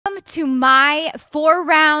to my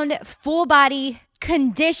 4-round full body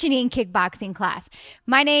conditioning kickboxing class.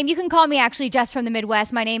 My name, you can call me actually Jess from the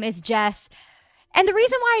Midwest. My name is Jess. And the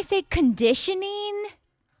reason why I say conditioning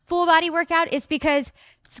full body workout is because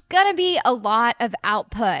it's gonna be a lot of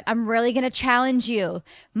output. I'm really gonna challenge you.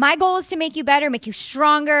 My goal is to make you better, make you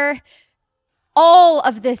stronger, all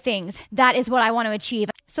of the things. That is what I want to achieve.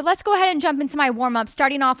 So let's go ahead and jump into my warm-up,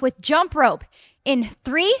 starting off with jump rope in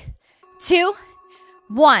 3, 2,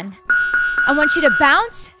 1. I want you to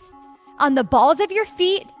bounce on the balls of your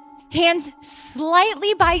feet, hands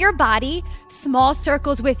slightly by your body, small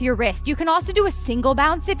circles with your wrist. You can also do a single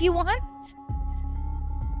bounce if you want.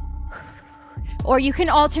 Or you can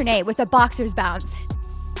alternate with a boxer's bounce.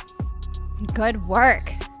 Good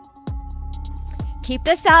work. Keep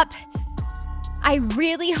this up. I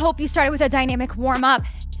really hope you started with a dynamic warm-up.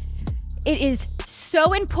 It is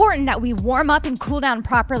so important that we warm up and cool down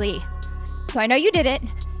properly. So I know you did it.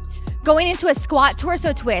 Going into a squat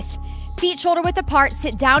torso twist. Feet shoulder width apart,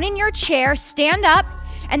 sit down in your chair, stand up,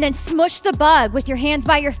 and then smush the bug with your hands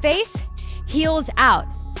by your face, heels out.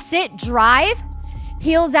 Sit, drive,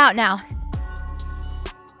 heels out now.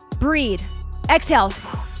 Breathe, exhale.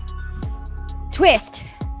 Twist,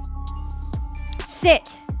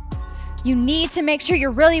 sit. You need to make sure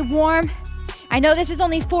you're really warm. I know this is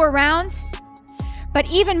only 4 rounds, but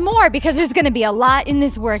even more because there's gonna be a lot in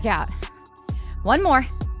this workout. One more.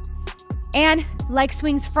 And leg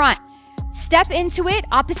swings front. Step into it,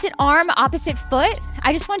 opposite arm, opposite foot.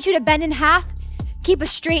 I just want you to bend in half, keep a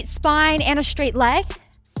straight spine and a straight leg.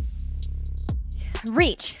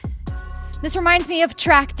 Reach. This reminds me of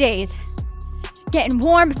track days. Getting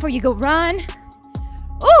warm before you go run.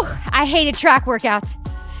 Ooh, I hated track workouts.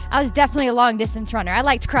 I was definitely a long distance runner. I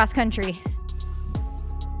liked cross country.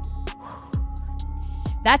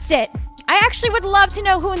 That's it. I actually would love to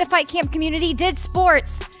know who in the FightCamp community did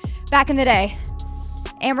sports back in the day.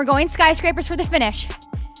 And we're going skyscrapers for the finish.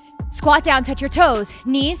 Squat down, touch your toes,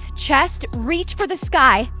 knees, chest, reach for the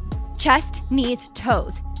sky, chest, knees,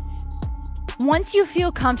 toes. Once you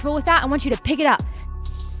feel comfortable with that, I want you to pick it up.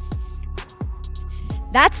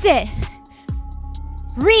 That's it.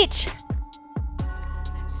 Reach.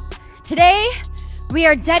 Today, we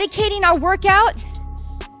are dedicating our workout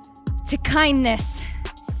to kindness.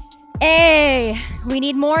 Hey, we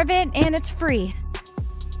need more of it and it's free.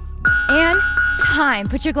 And time,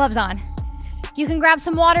 put your gloves on. You can grab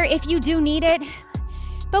some water if you do need it,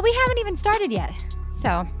 but we haven't even started yet.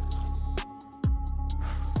 So,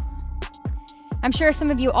 I'm sure some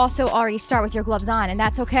of you also already start with your gloves on, and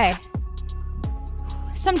that's okay.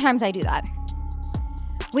 Sometimes I do that.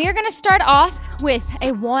 We are gonna start off with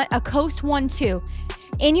a coast 1-2.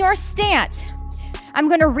 In your stance, I'm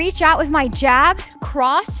gonna reach out with my jab,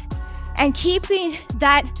 cross, and keeping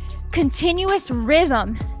that continuous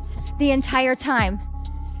rhythm the entire time.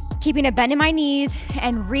 Keeping a bend in my knees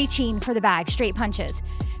and reaching for the bag, straight punches.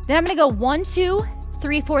 Then I'm gonna go 1, 2,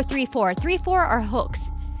 3, 4, 3, 4. 3, 4 are hooks.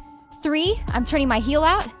 3, I'm turning my heel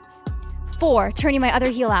out. 4, turning my other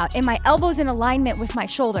heel out, and my elbows in alignment with my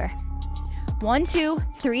shoulder. 1, 2,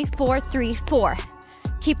 3, 4, 3, 4.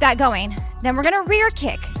 Keep that going. Then we're gonna rear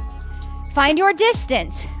kick. Find your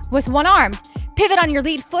distance with one arm. Pivot on your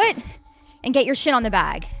lead foot and get your shin on the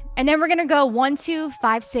bag. And then we're gonna go 1, 2,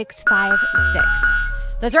 5, 6, 5, 6.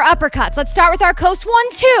 Those are uppercuts. Let's start with our coast 1,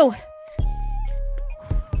 2.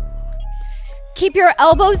 Keep your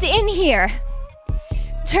elbows in here.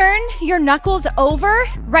 Turn your knuckles over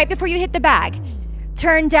right before you hit the bag.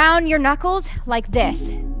 Turn down your knuckles like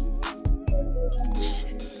this.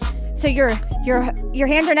 So your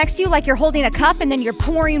hands are next to you like you're holding a cup and then you're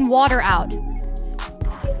pouring water out.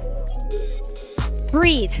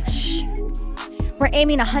 Breathe. We're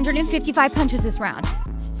aiming 155 punches this round.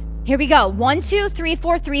 Here we go. 1, 2, 3,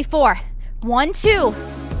 4, 3, 4. 1, 2,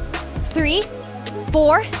 3,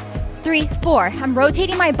 4, 3, 4. I'm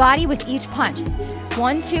rotating my body with each punch.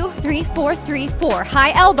 1, 2, 3, 4, 3, 4.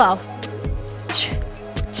 High elbow.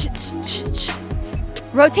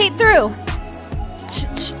 Rotate through.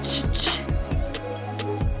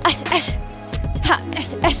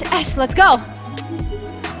 Let's go.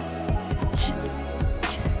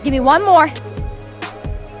 Give me one more.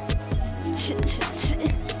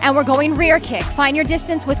 And we're going rear kick. Find your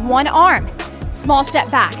distance with one arm. Small step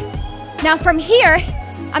back. Now from here,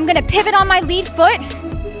 I'm gonna pivot on my lead foot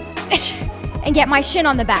and get my shin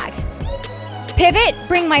on the bag. Pivot,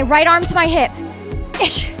 bring my right arm to my hip.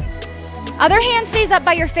 Other hand stays up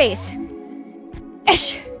by your face.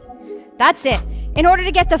 That's it. In order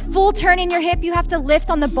to get the full turn in your hip, you have to lift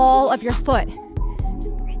on the ball of your foot.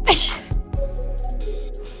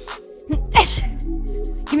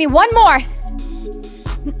 Give me one more.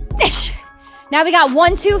 Now we got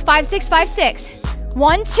 1, 2, 5, 6, 5, 6.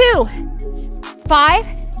 1, 2, 5,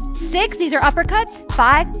 6. These are uppercuts.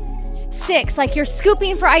 5, 6. Like you're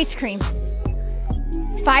scooping for ice cream.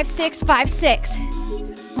 5, 6, 5, 6.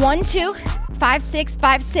 1, 2, 5, 6,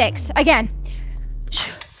 5, 6. Again.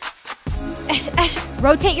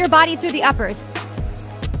 Rotate your body through the uppers.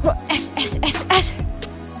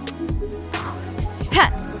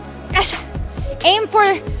 Aim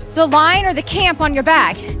for the line or the camp on your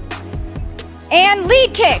bag. And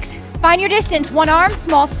lead kicks. Find your distance. One arm,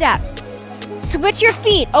 small step. Switch your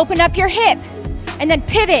feet. Open up your hip. And then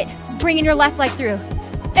pivot, bringing your left leg through.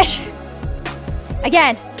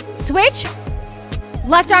 Again, switch.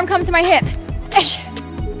 Left arm comes to my hip.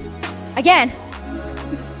 Again.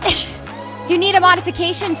 If you need a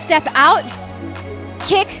modification, step out,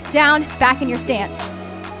 kick, down, back in your stance.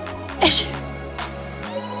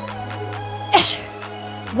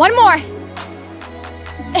 One more.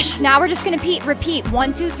 Now we're just gonna repeat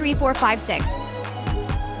 1, 2, 3, 4, 5, 6.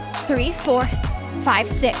 3, 4, 5,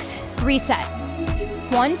 6. Reset.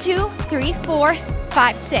 1, 2, 3, 4,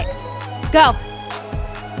 5, 6. Go.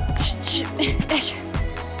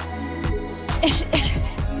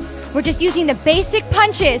 We're just using the basic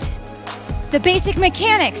punches, the basic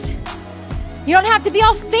mechanics. You don't have to be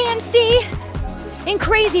all fancy and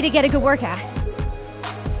crazy to get a good workout.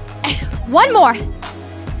 One more.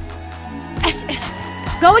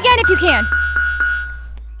 Go again if you can.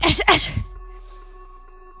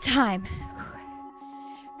 Time.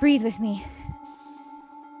 Breathe with me.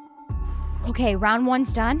 Okay, round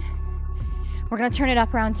 1's done. We're gonna turn it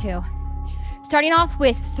up round 2. Starting off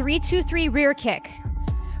with 3, 2, 3 rear kick.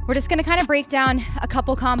 We're just gonna kind of break down a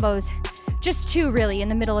couple combos, just 2 really in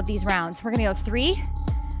the middle of these rounds. We're gonna go 3,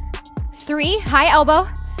 3, high elbow,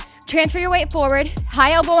 transfer your weight forward,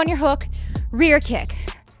 high elbow on your hook, rear kick.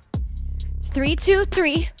 3, 2,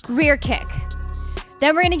 3, rear kick.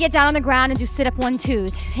 Then we're gonna get down on the ground and do sit-up 1,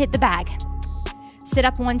 2s. Hit the bag. Sit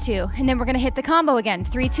up 1, 2. And then we're gonna hit the combo again.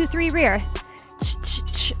 3, 2, 3, rear.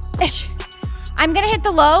 I'm gonna hit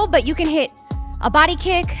the low, but you can hit a body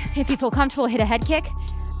kick. If you feel comfortable, hit a head kick.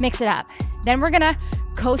 Mix it up. Then we're gonna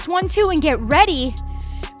coast 1, 2 and get ready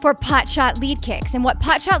for pot shot lead kicks. And what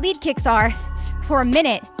pot shot lead kicks are for a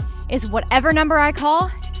minute is whatever number I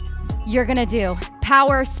call, you're gonna do.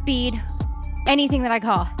 Power, speed, anything that I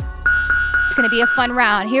call. It's gonna be a fun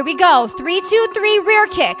round. Here we go. 3, 2, 3, rear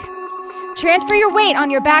kick. Transfer your weight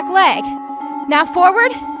on your back leg. Now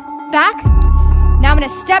forward, back. Now I'm gonna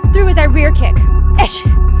step through as I rear kick.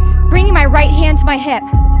 Bringing my right hand to my hip.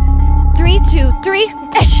 3, 2, 3.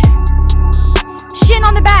 Shin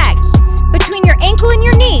on the bag. Between your ankle and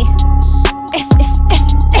your knee.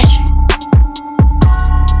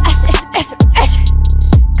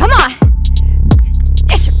 Come on.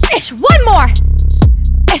 One more.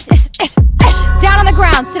 Down on the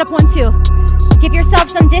ground. Sit up 1, 2. Give yourself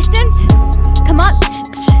some distance. Come up.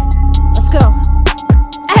 Let's go.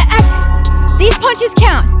 These punches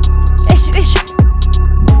count.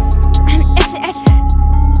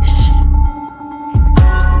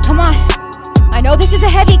 Come on. I know this is a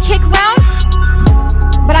heavy kick round,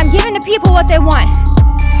 but I'm giving the people what they want.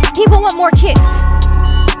 People want more kicks.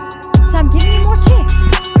 So I'm giving you more kicks.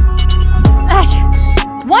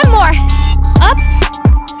 One more. Up.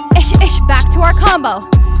 Back to our combo.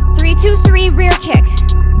 3, 2, 3, rear kick.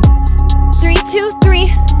 3, 2,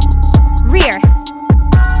 3, rear.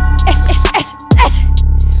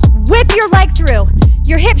 Whip your leg through.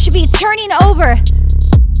 Your hip should be turning over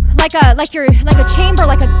like a chamber,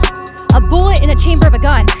 like a bullet in a chamber of a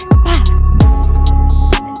gun.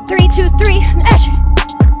 3, 2, 3.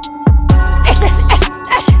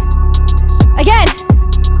 Again.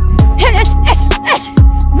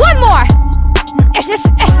 One more.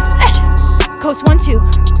 Coast 1, 2.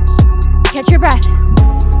 Catch your breath.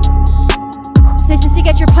 This is to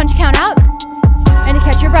get your punch count out and to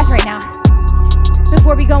catch your breath right now.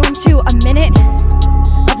 Before we go into a minute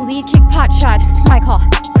of lead kick pot shot, my call.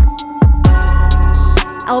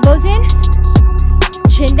 Elbows in,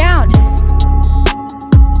 chin down.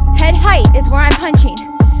 Head height is where I'm punching.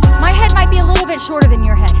 My head might be a little bit shorter than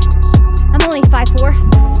your head. I'm only 5'4".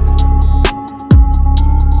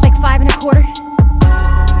 It's like 5 1/4.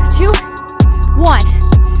 2, 1.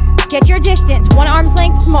 Get your distance. 1 arm's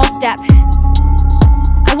length, small step.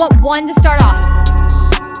 I want 1 to start off.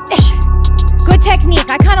 Good technique.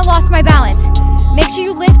 I kind of lost my balance. Make sure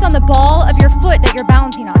you lift on the ball of your foot that you're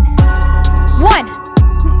balancing on. 1.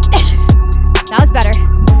 That was better.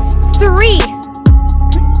 3.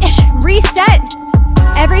 Reset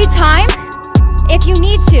every time if you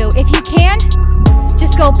need to. If you can,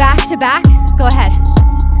 just go back to back. Go ahead.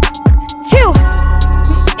 2.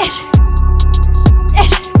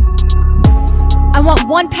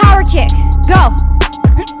 Go.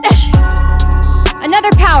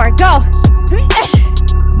 Another power, go.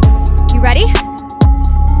 You ready?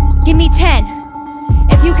 Give me 10.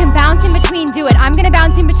 If you can bounce in between, do it. I'm gonna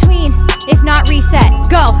bounce in between. If not, reset.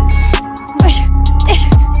 Go.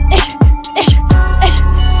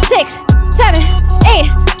 6, 7,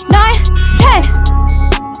 8, 9, 10.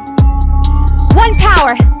 One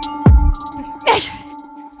power.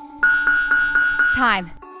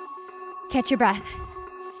 Time. Catch your breath.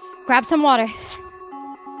 Grab some water.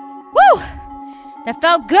 Woo! That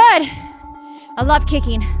felt good. I love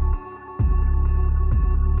kicking.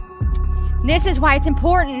 This is why it's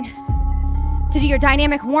important to do your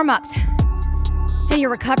dynamic warm-ups and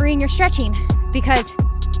your recovery and your stretching, because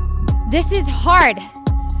this is hard.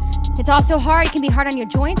 It's also hard. It can be hard on your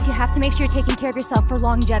joints. You have to make sure you're taking care of yourself for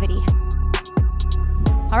longevity.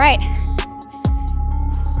 All right.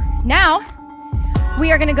 Now,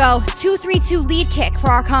 we are gonna go 2-3-2 lead kick for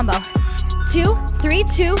our combo.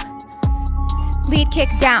 2-3-2 lead kick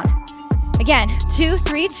down. Again,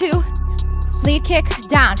 2-3-2 lead kick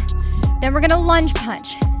down. Then we're gonna lunge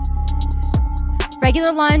punch.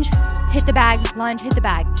 Regular lunge, hit the bag, lunge, hit the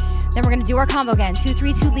bag. Then we're gonna do our combo again,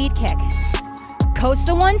 2-3-2 lead kick. Coast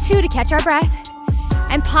the 1-2 to catch our breath.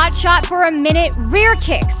 And pot shot for a minute, rear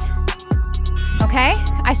kicks. Okay?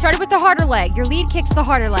 I started with the harder leg. Your lead kick's the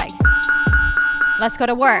harder leg. Let's go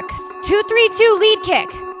to work. 2-3-2 lead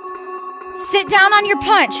kick. Sit down on your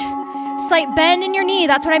punch. Slight bend in your knee.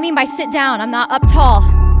 That's what I mean by sit down. I'm not up tall.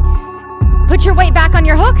 Put your weight back on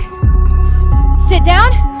your hook. Sit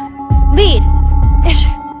down. Lead. Ish.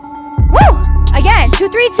 Woo! Again,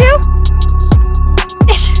 2-3-2.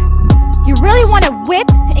 Ish. You really want to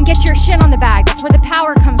whip and get your shin on the bag. That's where the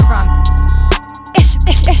power comes from. Ish,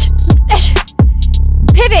 ish, ish, ish.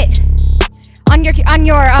 Pivot on your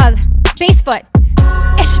base foot.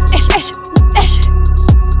 Ish, ish, ish, ish.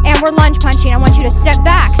 And we're lunge punching. I want you to step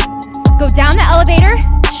back. Go down the elevator,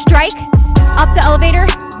 strike, up the elevator,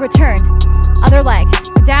 return. Other leg.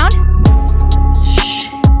 Down.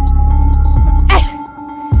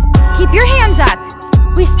 Keep your hands up.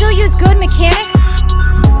 We still use good mechanics.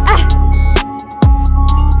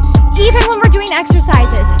 Even when we're doing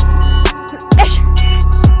exercises.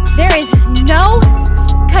 There is no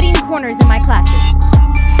cutting corners in my classes.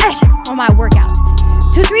 Or my workouts.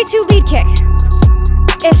 2-3-2 lead kick.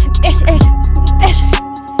 Ish, ish, ish, ish.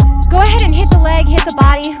 Go ahead and hit the leg, hit the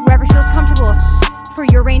body, wherever feels comfortable for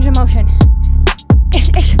your range of motion. Ish,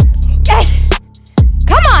 ish, ish.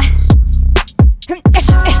 Come on. Ish,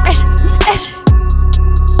 ish, ish, ish.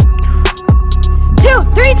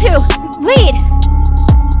 2-3-2, lead.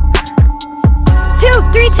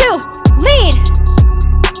 2-3-2, lead.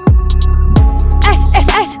 Ish, ish,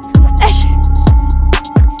 ish, ish.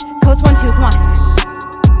 Coast 1-2, come on.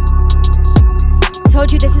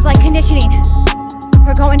 Told you this is like conditioning.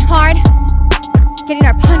 We're going hard, getting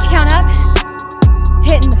our punch count up,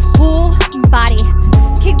 hitting the full body.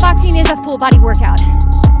 Kickboxing is a full body workout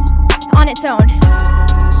on its own.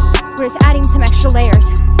 We're just adding some extra layers.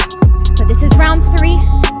 But this is round 3.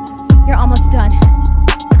 You're almost done.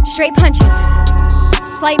 Straight punches.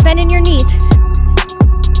 Slight bend in your knees.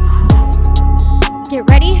 Get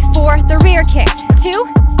ready for the rear kicks. 2.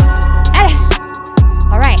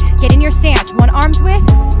 All right, get in your stance. One arm's width,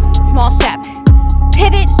 small step.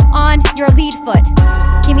 Pivot on your lead foot.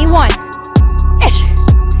 Give me 1. Ish.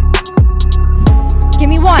 Give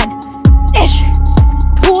me 1. Ish.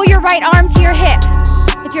 Pull your right arm to your hip.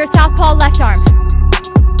 If you're a southpaw, left arm.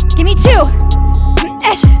 Give me 2.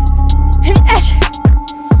 Ish. Ish.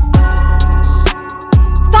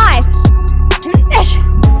 5. Ish.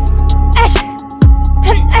 Ish.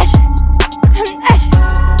 Ish. Ish.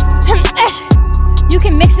 Ish. You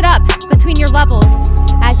can mix it up between your levels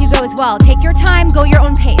as you go as well. Take your time, go your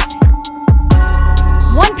own pace.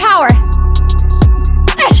 1 power.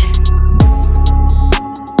 Ish.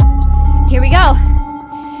 Here we go.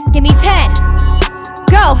 Give me 10.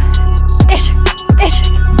 Go. Ish, ish,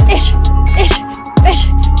 ish, ish, ish,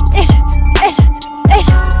 ish, ish, ish,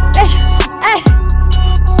 ish, ish.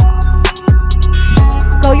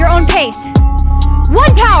 Go your own pace.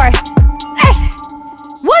 1 power. Ish.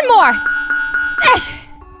 1 more. Ish.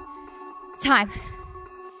 Time.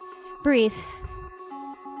 Breathe.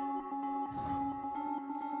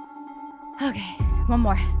 Okay, 1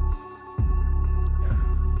 more.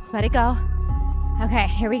 Let it go. Okay,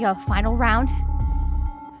 here we go. Final round.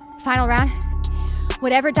 Final round.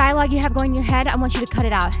 Whatever dialogue you have going in your head, I want you to cut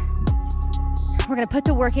it out. We're gonna put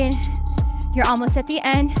the work in. You're almost at the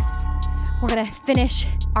end. We're gonna finish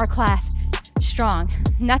our class strong.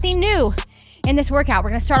 Nothing new in this workout. We're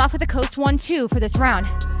gonna start off with a coast 1-2 for this round.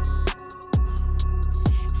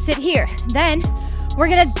 Sit here. Then we're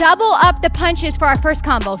gonna double up the punches for our first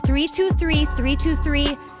combo. 3, 2, 3, 3, 2,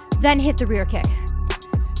 3, then hit the rear kick.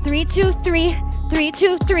 3, 2, 3, 3,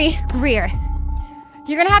 2, 3, rear.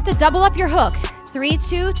 You're gonna have to double up your hook. 3,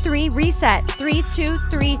 2, 3, reset. 3, 2,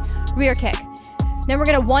 3, rear kick. Then we're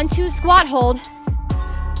gonna 1, 2, squat hold.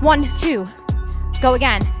 1, 2, go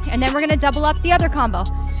again. And then we're gonna double up the other combo.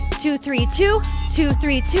 2, 3, 2, 2,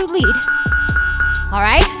 3, 2, lead. All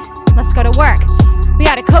right, let's go to work. We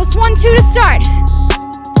got a coast 1, 2 to start.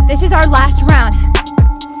 This is our last round.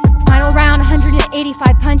 Final round,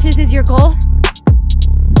 185 punches is your goal.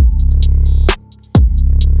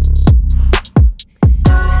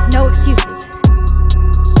 No excuses.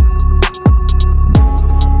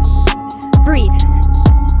 Breathe.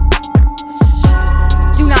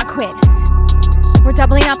 Do not quit. We're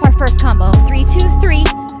doubling up our first combo. 3, 2, 3,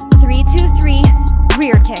 3, 2, 3,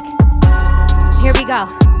 rear kick. Here we go.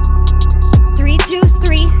 3, 2,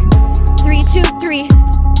 3, 3, 2, 3,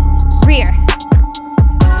 rear.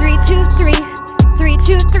 3, 2, 3, 3,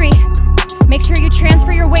 2, 3. Make sure you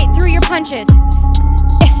transfer your weight through your punches.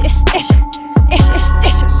 Ish, ish, ish, ish, ish,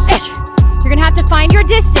 ish, ish. You're gonna have to find your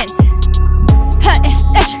distance. Ish,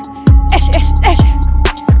 ish, ish, ish, ish.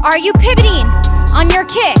 Are you pivoting on your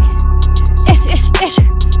kick? Ish, ish, ish,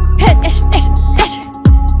 ish, ish, ish.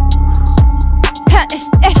 Ish,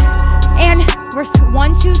 ish. And we're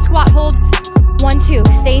 1, 2, squat hold. 1, 2,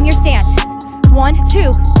 stay in your stance. 1,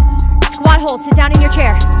 2, squat hold, sit down in your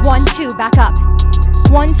chair. 1, 2, back up.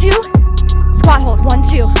 1, 2, squat hold. 1,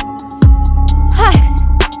 2.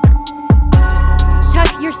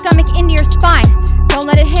 Tuck your stomach into your spine. Don't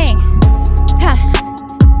let it hang.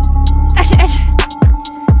 Ish, ish,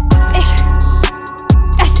 ish,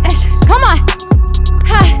 ish, ish. Come on.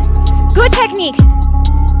 Good technique.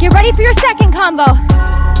 Get ready for your second combo.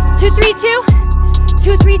 2, 3, 2,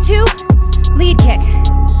 2, 3, 2, lead kick.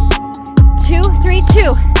 2, 3,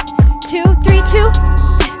 2, 2, 3, 2,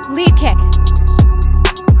 lead kick.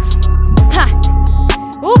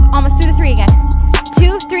 Oop, almost through the 3 again.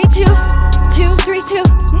 2, 3, 2, 2, 3, 2,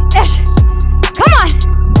 ish. Come on.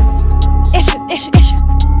 Ish, ish, ish.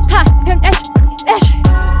 Ish, ish.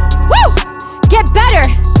 Woo! Get better.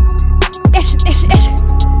 Ish, ish, ish,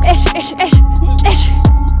 ish, ish, ish, ish.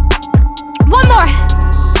 One more.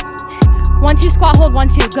 1, 2, squat hold. 1,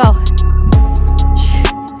 2, go.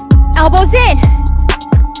 Elbows in.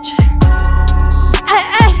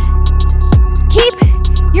 Keep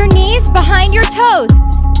your knees behind your toes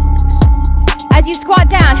as you squat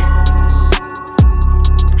down.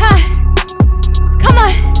 Come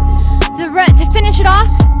on. To finish it off,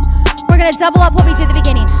 we're gonna double up what we did at the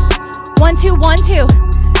beginning. 1, 2, 1, 2,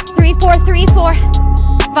 3, 4, 3, 4,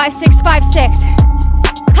 5, 6, 5, 6.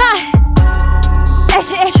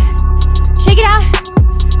 Ish, ish. Shake it out.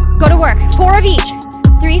 Go to work. 4 of each.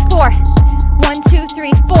 3, 4. 1, 2,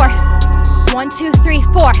 3, 4. 1, 2, 3,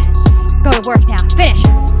 4. Go to work now. Finish.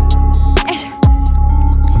 Ish.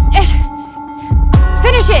 Ish.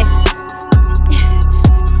 Finish it.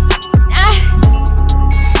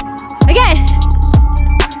 Again.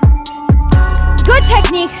 Good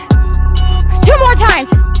technique. 2 more times.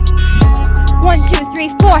 1, 2, 3,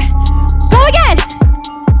 4. Go again.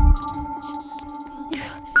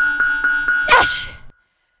 Ish.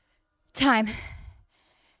 Time.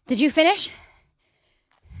 Did you finish?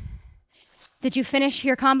 Did you finish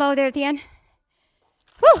your combo there at the end?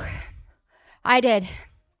 Whew. I did.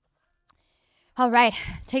 All right,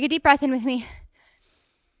 take a deep breath in with me.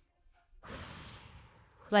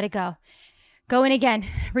 Let it go. Go in again.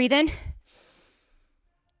 Breathe in.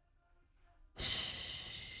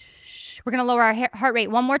 We're gonna lower our heart rate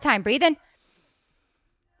one more time. Breathe in.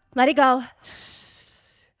 Let it go.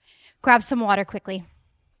 Grab some water quickly.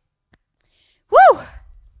 Woo!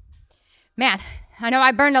 Man, I know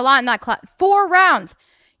I burned a lot in that class. 4 rounds.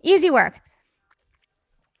 Easy work.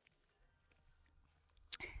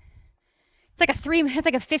 It's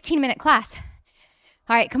like a 15-minute class.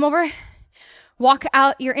 All right, come over. Walk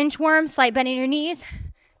out your inchworm, slight bend in your knees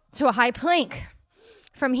to a high plank.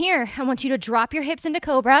 From here, I want you to drop your hips into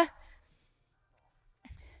cobra.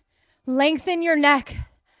 Lengthen your neck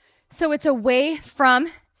so it's away from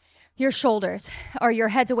your shoulders, or your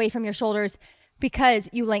head's away from your shoulders because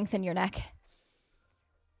you lengthen your neck.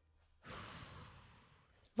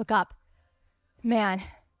 Look up. Man,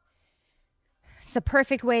 it's the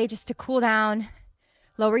perfect way just to cool down,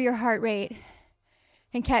 lower your heart rate,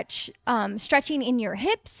 and catch stretching in your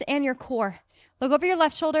hips and your core. Look over your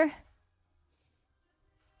left shoulder.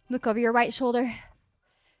 Look over your right shoulder.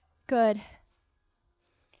 Good. I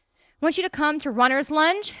want you to come to runner's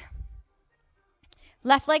lunge.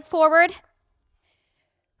 Left leg forward.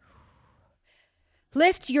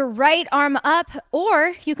 Lift your right arm up,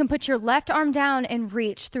 or you can put your left arm down and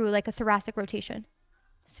reach through like a thoracic rotation.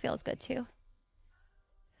 This feels good too.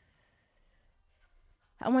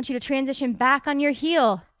 I want you to transition back on your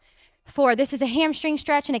heel. 4, this is a hamstring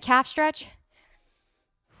stretch and a calf stretch.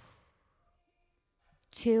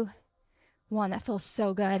 2, 1, that feels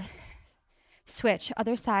so good. Switch,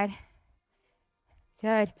 other side.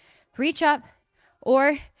 Good. Reach up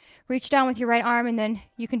or reach down with your right arm, and then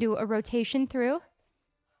you can do a rotation through.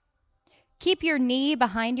 Keep your knee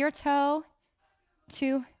behind your toe.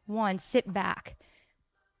 2, 1, sit back.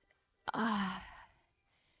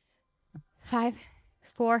 5,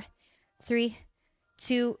 4, 3,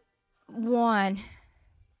 2, 1.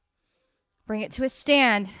 Bring it to a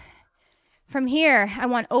stand. From here, I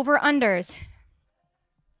want over-unders.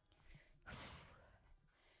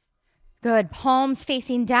 Good. Palms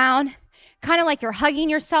facing down, kind of like you're hugging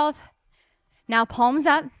yourself. Now palms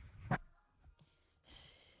up.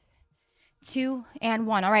 2 and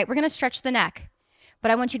 1. All right, we're going to stretch the neck,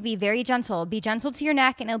 but I want you to be very gentle. Be gentle to your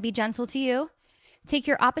neck, and it'll be gentle to you. Take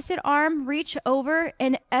your opposite arm, reach over,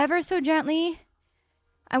 and ever so gently,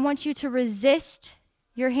 I want you to resist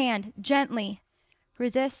your hand. Gently.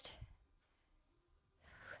 Resist.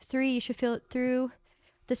 3, you should feel it through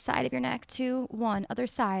the side of your neck. 2, 1, other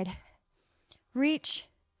side. Reach,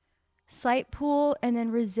 slight pull, and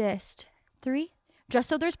then resist. 3, just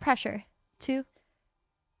so there's pressure. 2,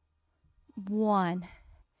 1.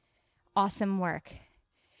 Awesome work.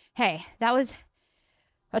 Hey, that was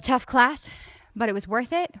a tough class, but it was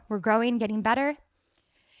worth it. We're growing, getting better.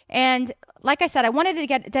 And like I said, I wanted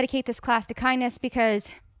to dedicate this class to kindness because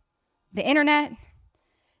the internet,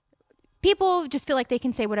 people just feel like they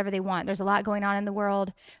can say whatever they want. There's a lot going on in the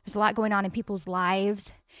world. There's a lot going on in people's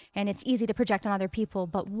lives, and it's easy to project on other people.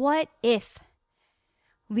 But what if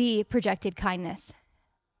we projected kindness?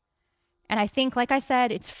 And I think, like I said,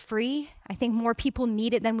 it's free. I think more people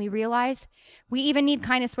need it than we realize. We even need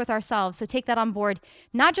kindness with ourselves. So take that on board,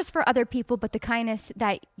 not just for other people, but the kindness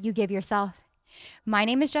that you give yourself. My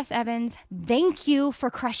name is Jess Evans. Thank you for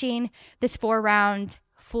crushing this 4-round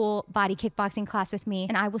full body kickboxing class with me,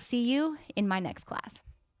 and I will see you in my next class.